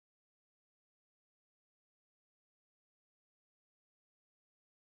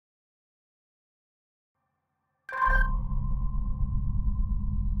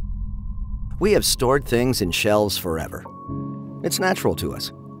We have stored things in shelves forever. It's natural to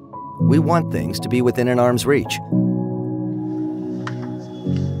us. We want things to be within an arm's reach.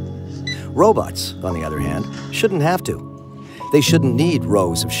 Robots, on the other hand, shouldn't have to. They shouldn't need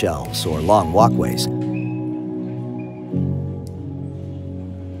rows of shelves or long walkways.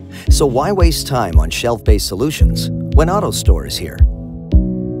 So why waste time on shelf-based solutions when AutoStore is here?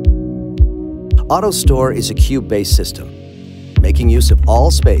 AutoStore is a cube-based system, making use of all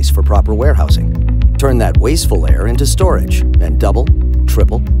space for proper warehousing. Turn that wasteful air into storage and double,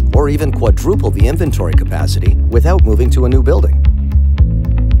 triple, or even quadruple the inventory capacity without moving to a new building.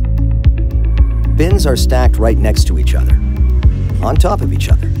 Bins are stacked right next to each other, on top of each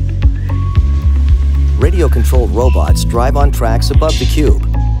other. Radio-controlled robots drive on tracks above the cube,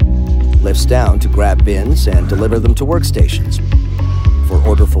 lifts down to grab bins and deliver them to workstations for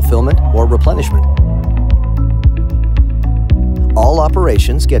order fulfillment or replenishment. All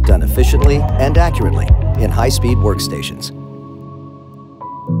operations get done efficiently and accurately in high-speed workstations.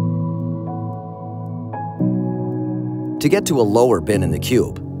 To get to a lower bin in the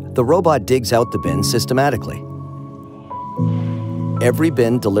cube, the robot digs out the bin systematically. Every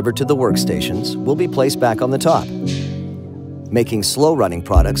bin delivered to the workstations will be placed back on the top, making slow-running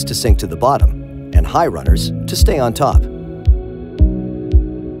products to sink to the bottom and high runners to stay on top.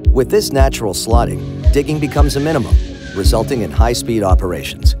 With this natural slotting, digging becomes a minimum, resulting in high-speed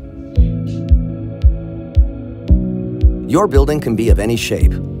operations. Your building can be of any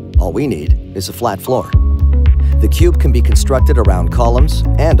shape. All we need is a flat floor. The cube can be constructed around columns,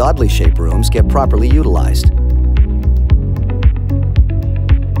 and oddly shaped rooms get properly utilized.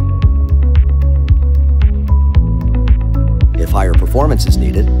 If higher performance is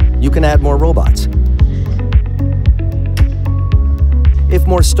needed, you can add more robots. If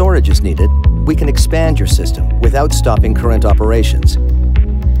more storage is needed, we can expand your system without stopping current operations.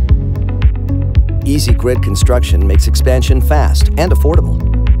 Easy grid construction makes expansion fast and affordable.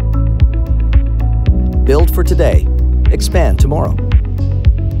 Build for today, expand tomorrow.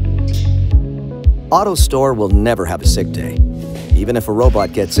 AutoStore will never have a sick day. Even if a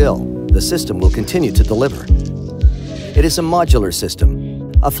robot gets ill, the system will continue to deliver. It is a modular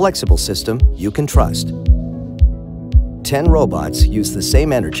system, a flexible system you can trust. 10 robots use the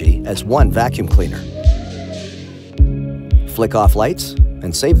same energy as one vacuum cleaner. Flick off lights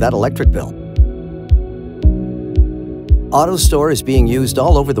and save that electric bill. AutoStore is being used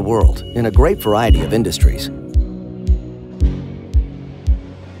all over the world in a great variety of industries.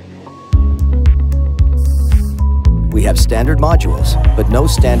 We have standard modules, but no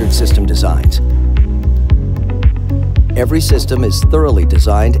standard system designs. Every system is thoroughly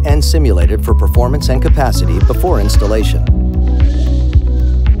designed and simulated for performance and capacity before installation.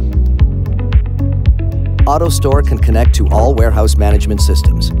 AutoStore can connect to all warehouse management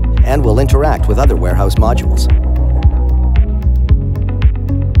systems and will interact with other warehouse modules.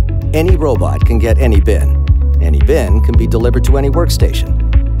 Any robot can get any bin. Any bin can be delivered to any workstation.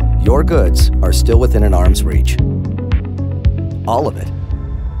 Your goods are still within an arm's reach. All of it.